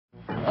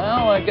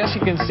I guess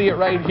you can see it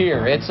right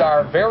here. It's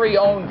our very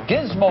own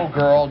Gizmo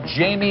Girl,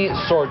 Jamie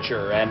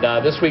Sorcher. And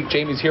this week,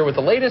 Jamie's here with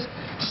the latest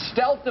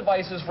stealth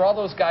devices for all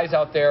those guys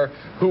out there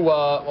who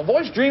have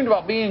always dreamed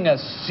about being a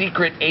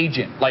secret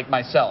agent like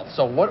myself.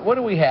 So what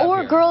do we have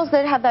Or here? girls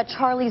that have that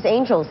Charlie's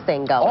Angels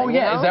thing going. Oh, yeah.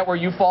 You know? Is that where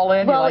you fall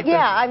in? Well, you like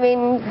yeah. I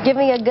mean, give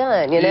me a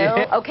gun, you know?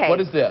 Yeah. Okay. What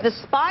is this? The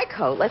spy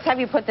coat. Let's have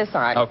you put this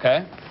on.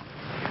 Okay.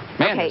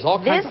 Man, okay, there's all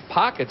kinds of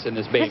pockets in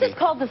this baby. This is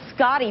called the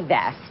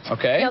SCOTTeVEST.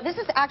 Okay. Now, this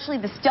is actually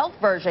the stealth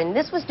version.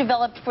 This was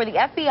developed for the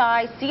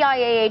FBI,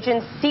 CIA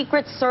agents,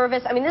 Secret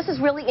Service. I mean, this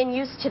is really in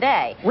use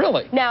today.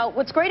 Really? Now,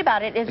 what's great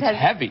about it is it's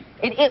heavy.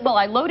 Well,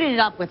 I loaded it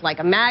up with like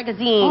a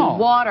magazine,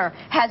 water,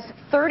 has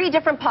 30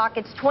 different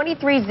pockets,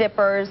 23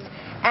 zippers,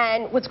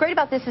 and what's great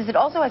about this is it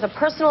also has a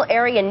personal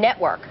area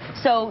network.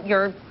 So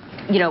your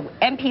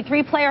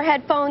MP3 player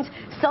headphones,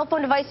 cell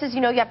phone devices,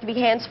 you have to be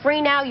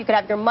hands-free now. You could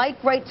have your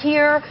mic right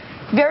here.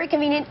 Very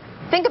convenient.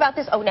 Think about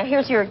this. Oh, now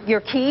here's your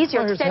keys,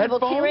 your extendable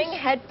keyring,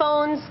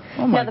 headphones.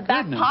 Oh, my now the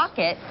back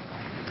pocket,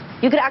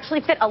 you could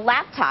actually fit a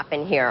laptop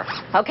in here,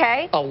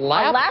 okay? A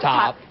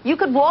laptop? You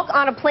could walk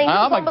on a plane.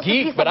 I'm a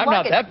geek, but I'm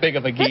not that big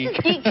of a geek. This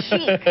is geek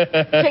chic.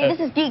 Jay, this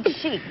is geek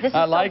chic. This is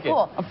I like so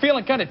cool. I'm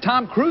feeling kind of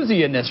Tom Cruise-y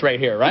in this right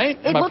here, right?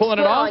 Am I pulling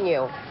it off? It looks good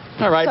on you.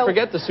 All right, so,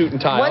 forget the suit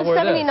and tie.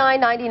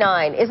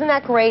 $179.99. Isn't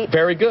that great?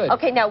 Very good.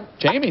 Okay, now...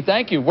 Jamie,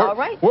 thank you. All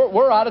right.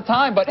 We're out of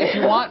time, but if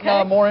you want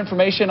more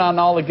information on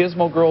all the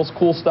Gizmo Girls'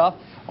 cool stuff,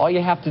 all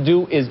you have to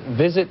do is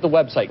visit the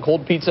website,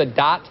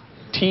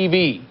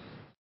 coldpizza.tv.